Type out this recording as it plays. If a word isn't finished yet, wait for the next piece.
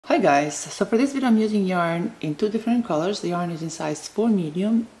Hi guys, so for this video I'm using yarn in two different colors. The yarn is in size 4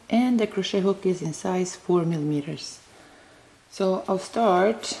 medium and the crochet hook is in size 4 millimeters. So I'll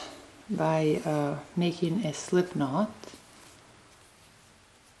start by making a slip knot.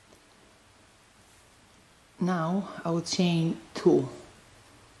 Now I will chain 2.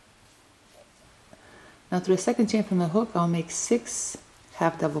 Now through the second chain from the hook I'll make 6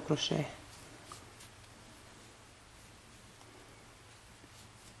 half double crochet.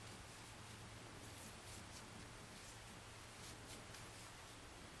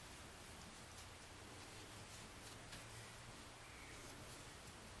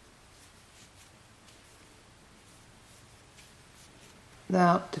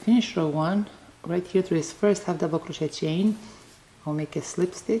 Now to finish row 1, right here through this first half double crochet chain, I'll make a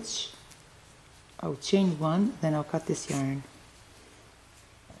slip stitch. I'll chain 1, then I'll cut this yarn.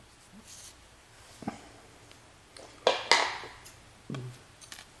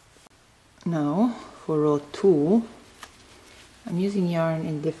 Now for row 2, I'm using yarn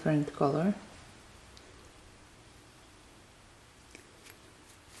in different color.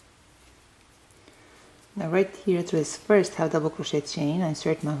 Now right here through this first half double crochet chain, I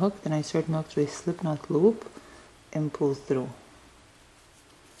insert my hook, then I insert my hook through a slip knot loop and pull through.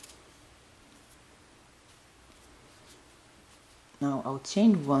 Now I'll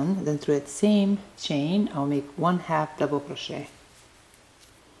chain 1, then through that same chain I'll make 1 half double crochet.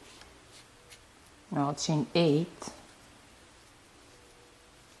 Now I'll chain 8,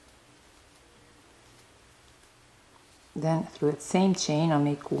 then through that same chain I'll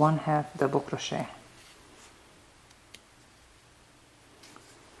make 1 half double crochet.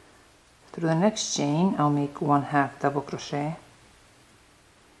 Through the next chain I'll make 1 half double crochet.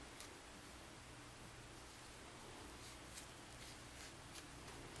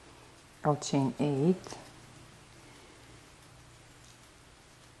 I'll chain 8,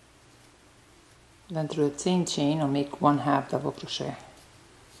 then through the same chain I'll make 1 half double crochet.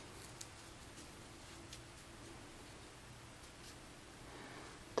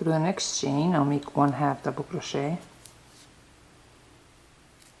 Through the next chain I'll make 1 half double crochet.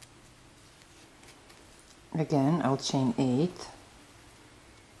 Again I'll chain 8,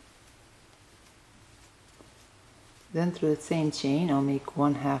 then through the same chain I'll make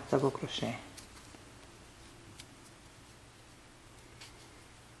 1 half double crochet.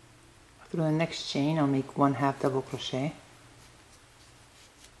 Through the next chain I'll make 1 half double crochet.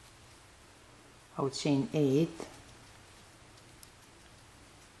 I'll chain 8,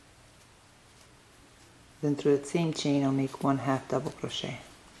 then through the same chain I'll make 1 half double crochet.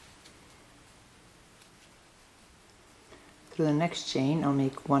 Through the next chain I'll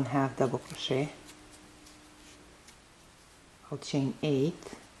make 1 half double crochet. I'll chain 8,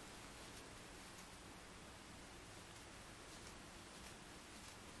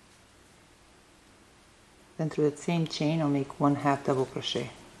 then through the same chain I'll make 1 half double crochet.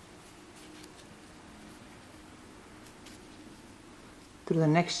 Through the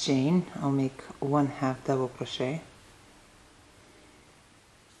next chain I'll make 1 half double crochet.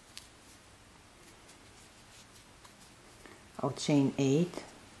 I'll chain 8,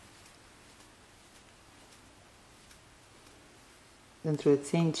 then through the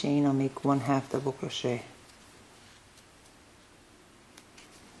same chain I'll make 1 half double crochet.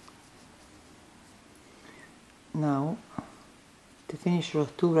 Now to finish row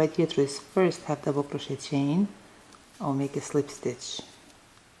 2, right here through this first half double crochet chain I'll make a slip stitch.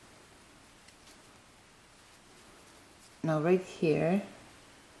 Now right here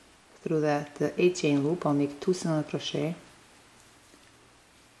through that 8 chain loop I'll make 2 single crochet,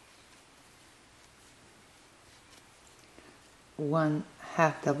 1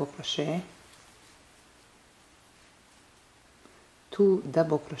 half double crochet, 2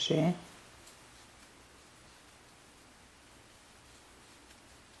 double crochet,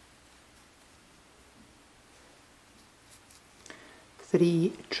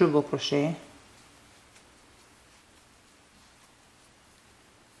 three triple crochet,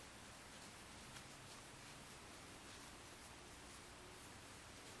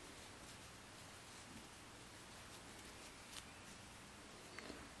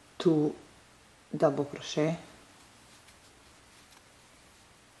 two double crochet,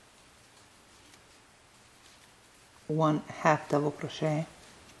 one half double crochet,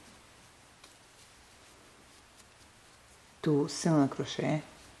 2 single crochet,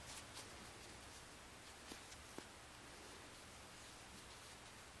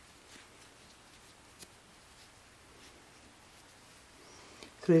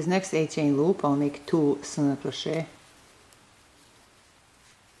 through this next 8 chain loop I'll make 2 single crochet.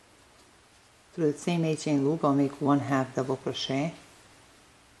 Through the same 8 chain loop I'll make 1 half double crochet,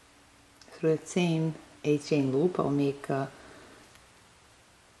 through that same 8 chain loop I'll make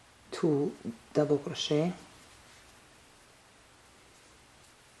 2 double crochet,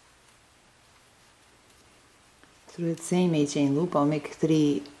 through that same 8 chain loop I'll make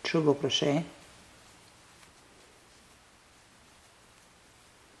 3 triple crochet,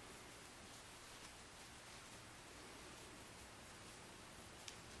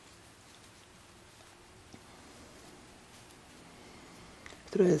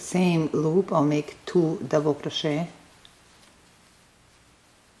 through the same loop I'll make 2 double crochet,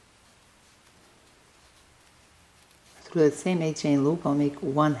 through the same 8 chain loop I'll make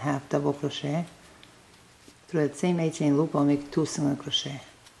 1 half double crochet, through that same 8 chain loop I'll make 2 single crochet.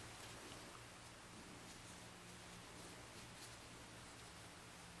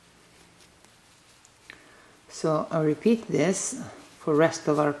 So I'll repeat this for rest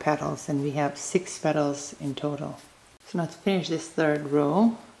of our petals, and we have 6 petals in total. So now to finish this third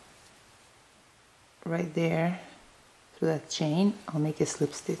row, right there through that chain I'll make a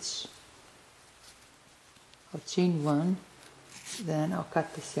slip stitch. I'll chain 1, then I'll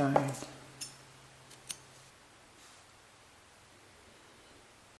cut this yarn.